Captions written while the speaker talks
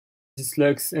This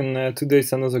Lux, and today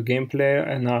is another gameplay,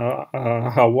 and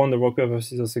I won the rock paper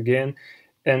scissors again.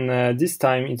 And this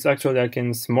time it's actually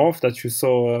against Morph that you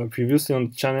saw previously on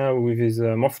the channel with his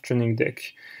Morphtronic deck.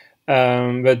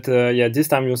 But yeah, this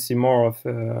time you'll see more of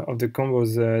the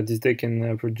combos this deck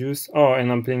can produce. Oh,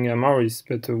 and I'm playing Amaryllis,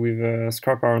 but with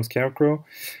Scrap Iron Scarecrow.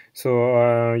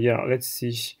 So yeah, let's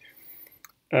see.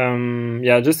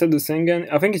 Yeah, I just had the Sengen.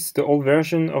 I think it's the old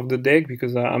version of the deck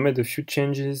because I made a few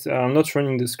changes. I'm not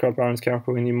running the Scrap Iron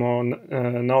Scarecrow anymore,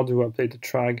 nor do I play the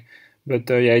Trag. But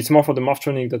yeah, it's more for the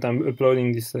Morphtronic that I'm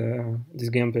uploading this this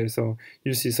gameplay. So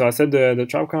you see, so I set the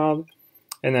trap card,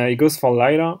 and it goes for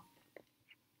Lila.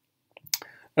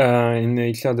 And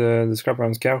it cleared the Scrap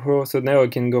Iron Scarecrow. So now I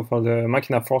can go for the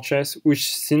Machina Fortress, which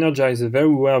synergizes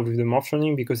very well with the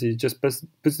Morphtronic because it just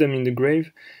puts them in the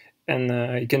grave. And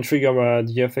it can trigger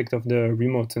the effect of the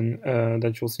remote and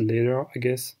that you'll see later, I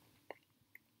guess.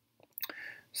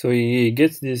 So he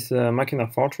gets this Machina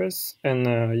Fortress, and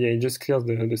yeah, he just clears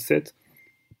the set.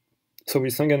 So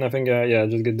with Sangan, I think, yeah,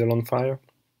 just get the Lonefire.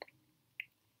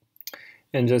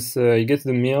 And just he gets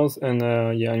the mills, and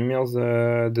yeah, he mills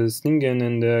the Slingen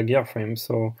and the gear frame.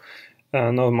 So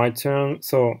now my turn.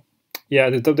 So yeah,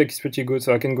 the top deck is pretty good,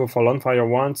 so I can go for Lonefire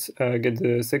once, get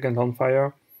the second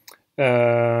Lonefire.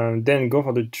 Then go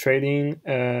for the trading,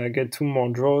 get 2 more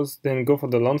draws, then go for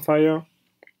the Lonefire.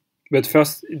 But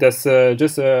first, that's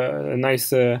just a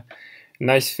nice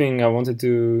nice thing I wanted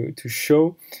to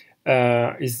show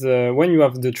is when you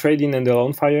have the trading and the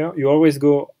Lonefire, you always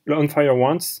go Lonefire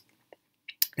once,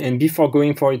 and before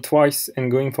going for it twice and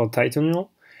going for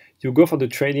Titanial, you go for the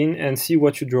trading and see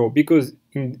what you draw. Because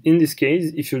in this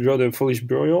case, if you draw the Foolish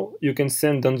Burial, you can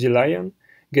send Dandelion,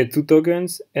 get 2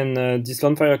 tokens, and this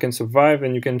Lonefire can survive,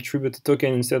 and you can tribute a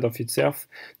token instead of itself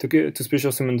to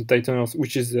special summon the Titanials,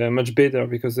 which is much better,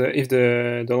 because if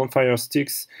the Lonefire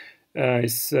sticks,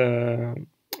 it's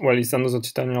well, it's another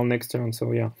Titanial next turn,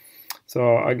 so yeah.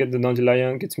 So I get the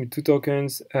Dandelion, gets me 2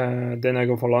 tokens, then I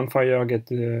go for Lonefire, get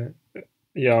the,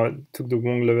 yeah, took the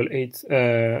wrong level 8,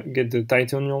 get the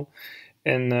Titanial,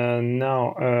 and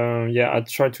now, yeah, I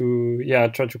try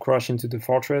to crash into the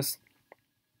fortress.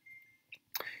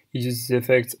 He uses the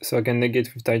effect, so I can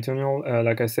negate with Titanial.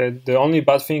 Like I said, the only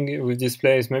bad thing with this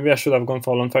play is maybe I should have gone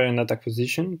for Lonefire in attack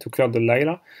position to clear the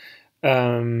Lila,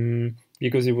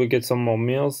 because it will get some more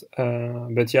mills.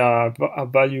 But yeah, I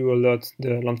value a lot the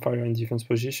Lonefire in defense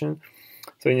position.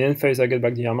 So in the end phase, I get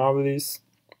back the Amaryllis,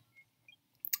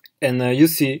 and you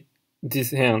see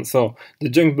this hand. So the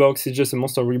junk box is just a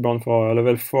monster reborn for a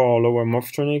level 4 or lower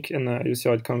Morphtronic, and you see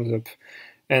how it comes up.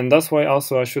 And that's why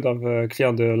also I should have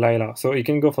cleared the Lila. So he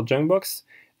can go for Junk Box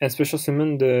and special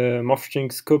summon the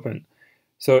Morphtronic Scopen.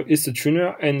 So it's a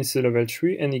tuner and it's a level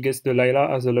 3, and he gets the Lila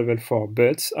as a level 4.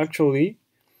 But actually,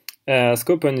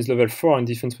 Scopen is level 4 in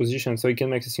defense position, so he can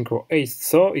make a Synchro 8.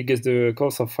 So he gets the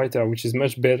Colossal Fighter, which is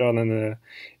much better than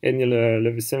any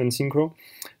level 7 Synchro.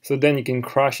 So then he can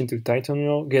crash into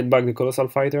Titanial, get back the Colossal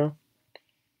Fighter.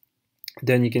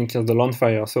 Then you can kill the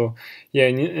Lonefire. So yeah,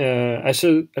 I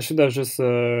should have just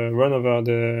run over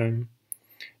the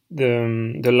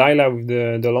Lila with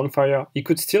the Lonefire. He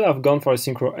could still have gone for a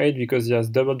Synchro 8 because he has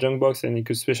double junk box and he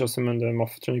could special summon the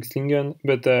Morphtronic Slingen,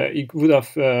 but it would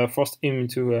have forced him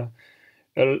into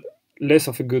a less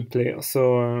of a good player.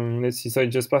 So let's see. So he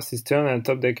just passed his turn and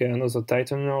top deck another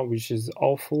Titanial, which is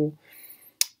awful.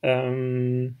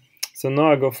 So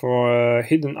now I go for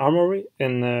Hidden Armory,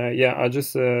 and yeah, I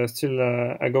just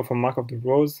I go for Mark of the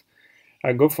Rose.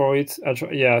 I go for it.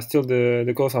 Yeah, still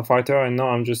the Colossal Fighter, and now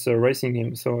I'm just racing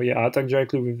him. So yeah, I attack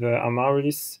directly with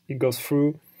Amaryllis. It goes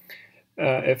through.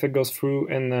 Effect goes through,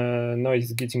 and now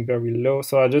it's getting very low.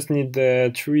 So I just need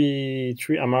the three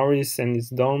Amaryllis, and it's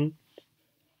done.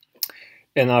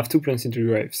 And I have 2 planes into the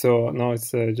grave, so now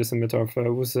it's just a matter of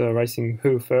who's rising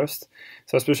who first.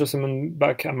 So I special summon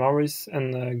back Amaryllis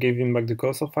and gave him back the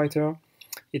Colossal Fighter.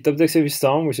 He top decks every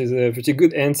storm, which is a pretty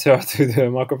good answer to the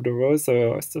Mark of the Rose.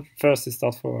 So first he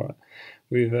starts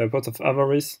with a pot of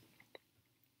Avarice.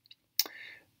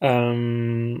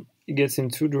 He gets him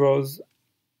 2 draws,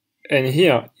 and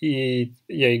here he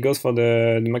goes for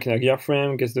the Machina Gear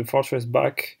Frame, gets the Fortress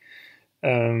back,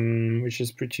 which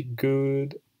is pretty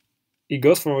good. He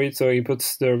goes for it, so he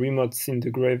puts the remotes in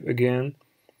the grave again.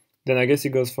 Then I guess he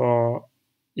goes for,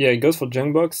 yeah, he goes for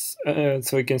Junk Box,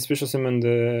 so he can special summon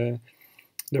the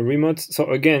remote. So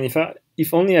again,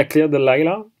 if only I cleared the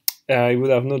Lila, he would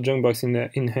have no Junk Box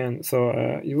in hand. So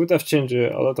it would have changed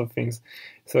a lot of things.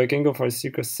 So I can go for a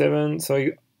Secret 7.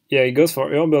 So he goes for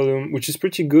Herbalium, which is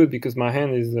pretty good because my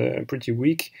hand is pretty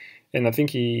weak, and I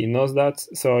think he knows that.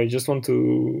 So I just want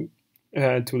to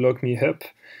lock me up.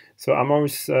 So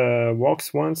Amaryllis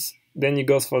works once, Then he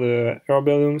goes for the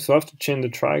Herbalium, so I have to change the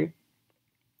track.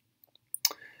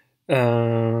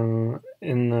 And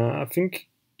I think,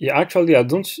 yeah, actually I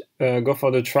don't go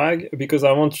for the track because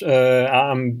I want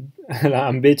I'm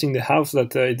I'm baiting the house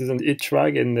that it doesn't hit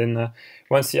track, and then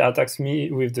once he attacks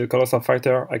me with the Colossal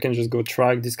Fighter, I can just go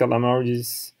track, discard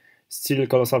Amaryllis, steal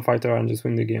Colossal Fighter, and just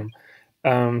win the game.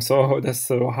 So that's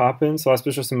what happens. So I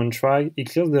special summon track. He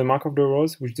clears the Mark of the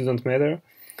Rose, which doesn't matter.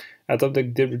 I top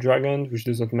deck Debris Dragon, which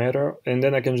doesn't matter, and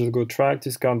then I can just go track,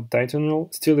 discard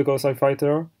Titanal, steal the Colossal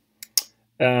Fighter.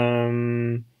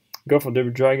 Go for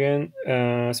Debris Dragon,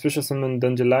 special summon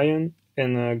Dandelion,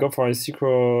 and go for a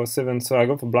Synchro 7. So I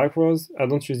go for Black Rose. I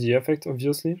don't use the effect,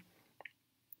 obviously.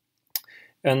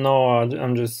 And now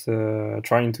I'm just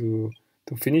trying to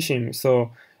finish him.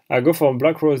 So I go for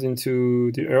Black Rose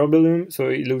into the Herbalium, so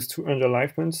he loses 200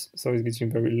 life points, so he's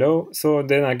getting very low. So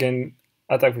then I can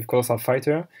attack with Colossal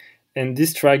Fighter, and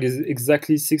this track is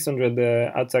exactly 600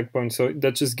 attack points, so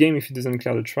that's just game if he doesn't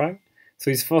clear the track. So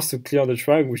he's forced to clear the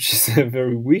track, which is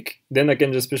very weak. Then I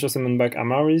can just special summon back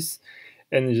Amaryllis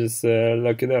and just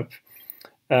lock it up.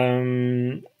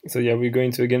 So yeah, we're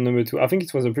going to game number 2. I think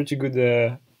it was a pretty good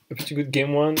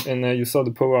game 1, and you saw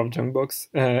the power of Junkbox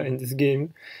in this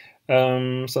game.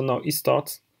 So now he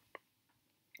starts.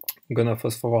 I'm gonna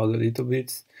fast forward a little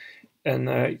bit,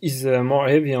 and he's more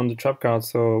heavy on the trap card,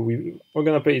 so we're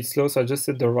gonna play it slow. So I just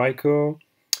set the Raikou.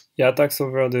 He attacks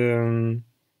over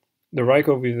the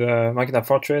Raikou with Machina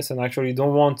Fortress, and I actually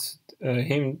don't want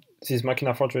his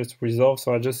Machina Fortress to resolve,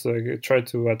 so I just try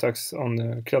to attack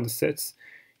on clear the sets.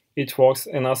 It works,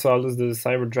 and also I lose the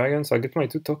Cyber Dragon, so I get my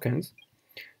 2 tokens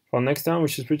for next time,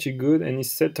 which is pretty good. And he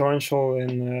set Torrential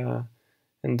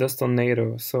and Dust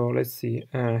Tornado. So let's see.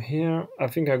 Here, I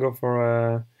think I go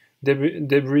for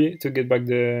Debris to get back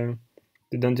the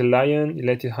Dandelion. He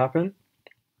let it happen.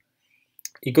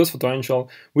 He goes for Torrential,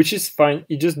 which is fine.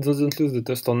 He just doesn't lose the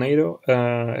Dust Tornado,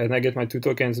 and I get my 2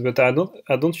 tokens. But I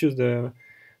don't use the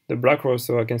Black Rose,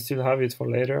 so I can still have it for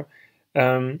later.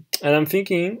 And I'm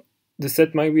thinking the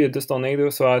set might be a Dust Tornado,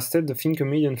 so I set the Fin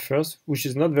Chameleon first, which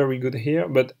is not very good here.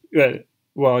 But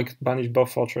well, I could banish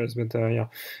both Fortress, but yeah.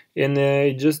 And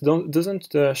it just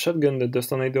doesn't shotgun the Dust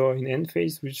Tornado in end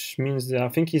phase, which means I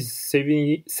think he's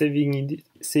saving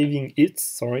it.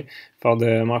 Sorry, for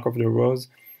the Mark of the Rose.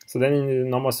 So then in the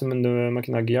normal summon the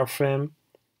Machina Gear Frame,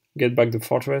 get back the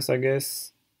Fortress, I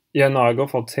guess. Yeah, no, I go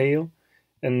for Tail,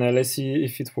 and let's see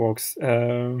if it works.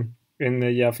 Yeah,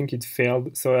 I think it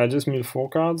failed. So I just mill 4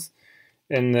 cards,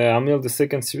 and I mill the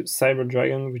second Cyber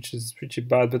Dragon, which is pretty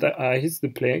bad, but I hit the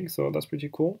Plague, so that's pretty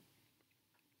cool.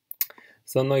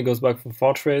 So now he goes back for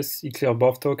Fortress, he clears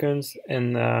both tokens,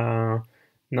 and now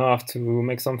I have to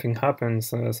make something happen,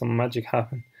 so some magic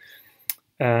happen.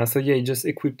 So yeah, he just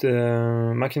equipped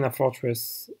the Machina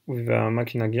Fortress with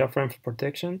Machina Gear Frame for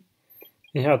protection.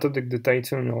 And here I top deck the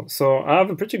Titanal. So I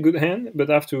have a pretty good hand, but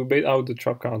I have to bait out the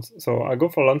trap cards. So I go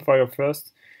for Landfire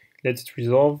first, let it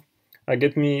resolve. It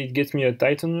gets me a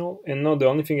Titanal, and now the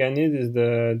only thing I need is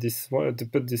to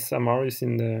put this Amaryllis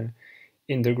in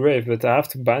the grave, but I have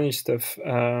to banish stuff. So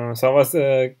I was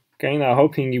kind of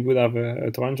hoping he would have a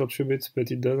Torrential Tribute,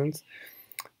 but it doesn't.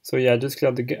 So yeah, I just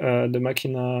cleared the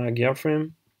Machina Gear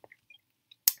Frame,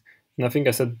 and I think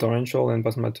I said Torrential and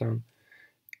pass my turn.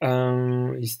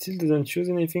 He still doesn't choose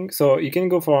anything, so you can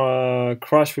go for a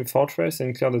Crash with Fortress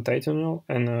and clear the Titanal,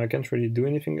 and I can't really do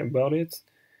anything about it.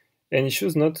 And he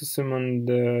chooses not to summon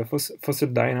the Fossil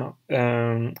Dyna,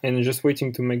 and just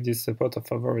waiting to make this Pot of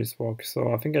Amaryllis work.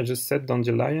 So I think I just set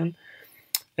Dandelion,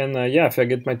 and yeah, if I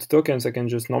get my 2 tokens, I can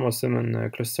just normal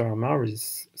summon Cluster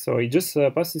Amaryllis. So he just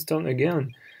passes his turn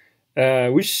again,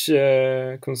 which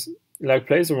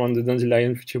plays around the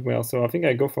Dandelion pretty well. So I think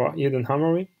I go for Hidden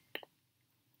Hammery.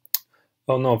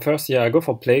 Oh no, first, yeah, I go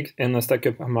for Plague and I stack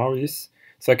up Amaryllis,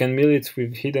 so I can mill it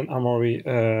with Hidden Armory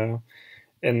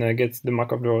and get the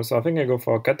Mark of the Rose. So I think I go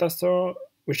for Catastor,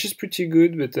 which is pretty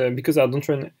good, but because I don't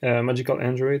run Magical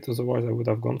Android, otherwise I would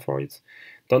have gone for it.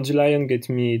 Dandelion gets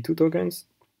me 2 tokens.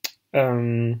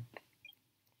 I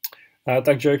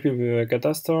attack directly with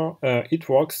Catastor. It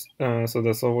works, so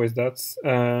that's always that.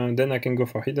 Then I can go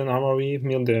for Hidden Armory,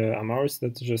 mill the Amaryllis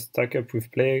that just stack up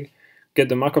with Plague, get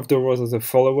the Mark of the Rose as a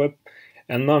follow-up.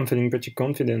 And now I'm feeling pretty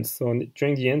confident, so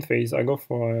during the end phase I go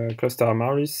for Cluster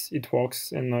Amaryllis, it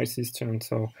works, and now it's his turn.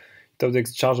 So it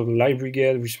takes charge of the Live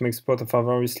Brigade, which makes Pot of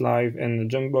Avarice live and the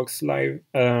Junkbox live.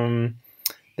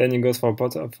 Then he goes for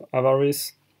Pot of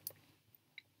Avarice.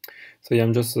 So yeah,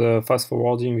 I'm just fast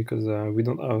forwarding because we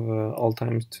don't have all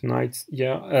time tonight.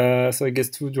 Yeah, so he gets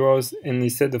 2 draws, and he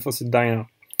set the Fossil Dyna.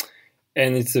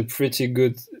 And it's a pretty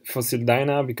good Fossil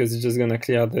Dyna because it's just gonna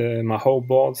clear my whole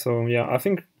board. So yeah, I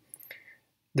think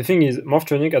The thing is,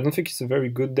 Morphtronic, I don't think it's a very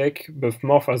good deck, but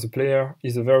Morph as a player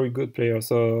is a very good player,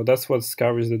 so that's what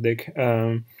carries the deck.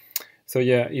 So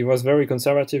yeah, he was very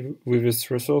conservative with his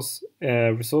resources,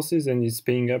 and he's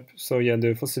paying up. So yeah,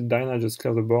 the Fossil Dyna just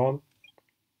clears the board.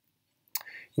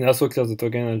 He also clears the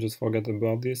token. I just forgot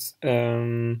about this.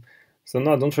 So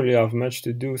now I don't really have much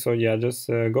to do. So yeah, just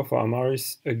go for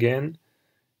Amaryllis again,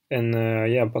 and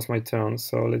yeah, pass my turn.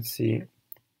 So let's see.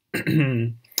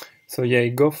 So yeah,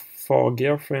 go for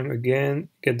Gear Frame again.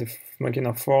 Get the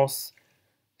Machina Force.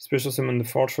 Special summon the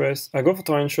Fortress. I go for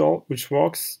Torrential, which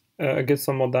works. I get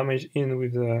some more damage in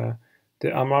with the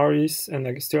Amaryllis, and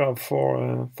I still have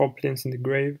four planes in the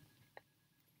grave.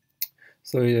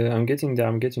 So yeah, I'm getting there,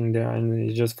 and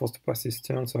he's just forced to pass his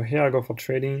turn. So here I go for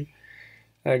trading.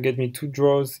 Get me 2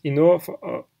 draws. He knows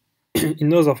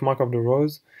of Mark of the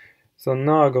Rose. So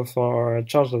now I go for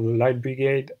Charge of the Light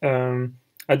Brigade.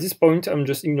 At this point, I'm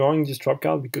just ignoring this trap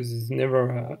card because he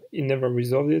never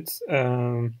resolved it.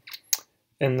 And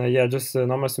yeah, just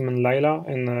normal summon Lila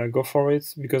and go for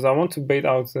it because I want to bait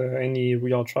out any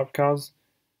real trap cards.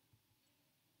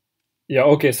 Yeah,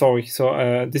 okay, sorry.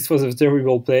 So this was a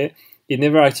terrible play. It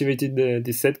never activated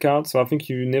the set card, so I think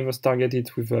you never target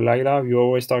it with Lila. You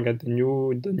always target the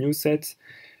new set.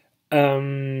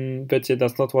 But yeah,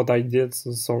 that's not what I did,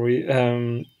 so sorry.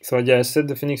 So yeah, I set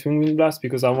the Phoenix Wind Blast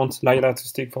because I want Lila to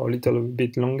stick for a little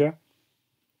bit longer.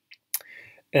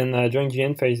 And during the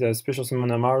end phase, Special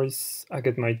Summon Amaryllis,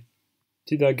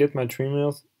 did I get my 3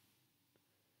 mills?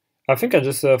 I think I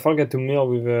just forgot to mill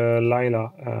with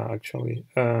Lila, actually.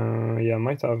 Yeah, I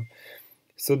might have.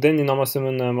 So then in normal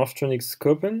summon Morphtronic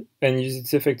Scopen and use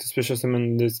its effect to special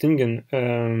summon the Stingen.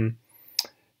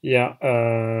 Yeah,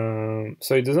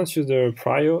 so it doesn't use the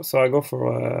Prio, so I go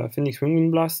for Phoenix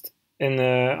Wind Blast, and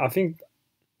I think,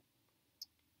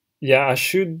 yeah, I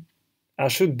should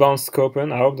bounce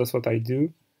Scopen. I hope that's what I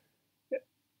do,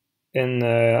 and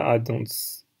I don't.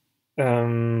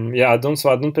 Yeah, I don't.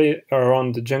 So I don't play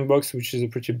around the junk box, which is a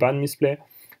pretty bad misplay.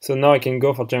 So now I can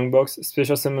go for junk box,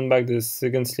 special summon back the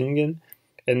second Slingen,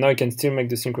 and now I can still make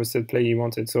the synchro set play he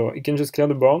wanted. So he can just clear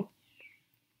the board.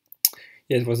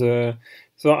 Yeah, it was a.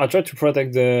 So I tried to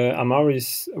protect the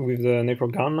Amaryllis with the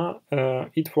Necrogarna.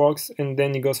 It works, and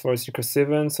then he goes for a Secret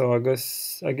 7. So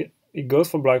it goes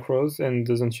for Black Rose and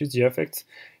doesn't use the effect.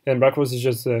 And Black Rose is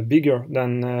just bigger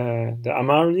than the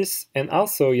Amaryllis, and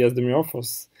also he has the Mirror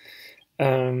Force.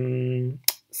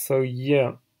 So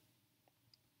yeah.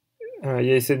 Yeah,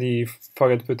 he said he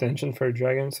forgot to put attention for a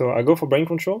dragon. So I go for Brain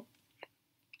Control.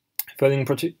 Feeling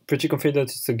pretty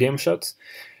confident it's a game shot.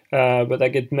 But I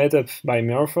get met up by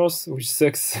Mirror Force, which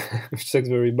sucks, which sucks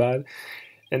very bad.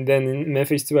 And then in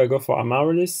phase 2, I go for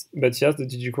Amaryllis, but she has the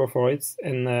GG Core for it.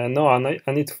 And no,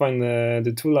 I need to find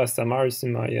the 2 last Amaryllis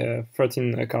in my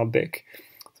 13 card deck.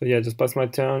 So yeah, just pass my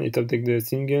turn, it update the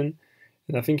Singen.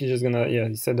 And I think he's just gonna, yeah,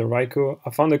 he said the Raikou. I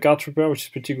found the Card Trooper, which is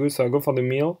pretty good, so I go for the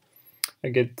meal.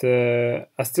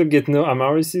 I still get no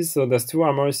Amaryllis, so there's 2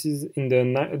 Amaryllis in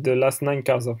the last 9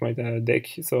 cards of my deck,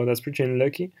 so that's pretty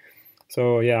unlucky.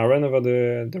 So yeah, I run over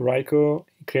the Raikou,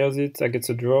 he clears it, I get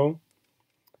a draw,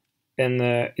 and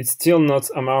it's still not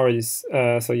Amaryllis.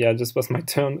 So yeah, I just pass my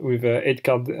turn with 8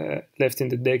 cards left in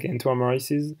the deck and 2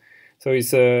 Amaryllis. So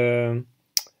it's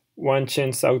 1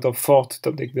 chance out of 4 to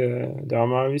top deck the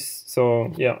Amaryllis.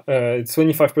 So yeah, it's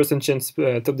 25% chance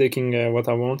top decking what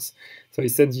I want. So he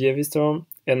said the Heavy Storm,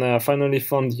 and I finally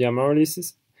found the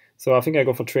Amaryllis. So I think I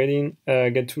go for trading,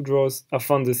 get 2 draws. I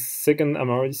found the second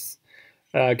Amaryllis.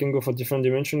 I can go for different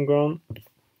dimension ground,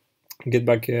 get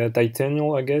back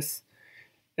Titanial, I guess,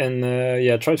 and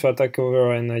yeah, try to attack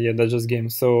over, and yeah, that's just game.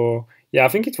 So yeah, I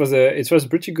think it was a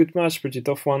pretty good match, pretty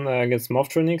tough one against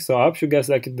Morphtronic. So I hope you guys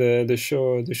like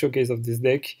the showcase of this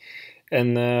deck.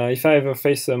 And if I ever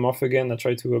face Morph again, I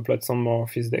try to upload some more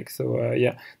of his deck. So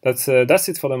yeah, that's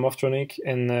it for the Morphtronic,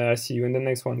 and I see you in the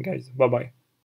next one, guys. Bye bye.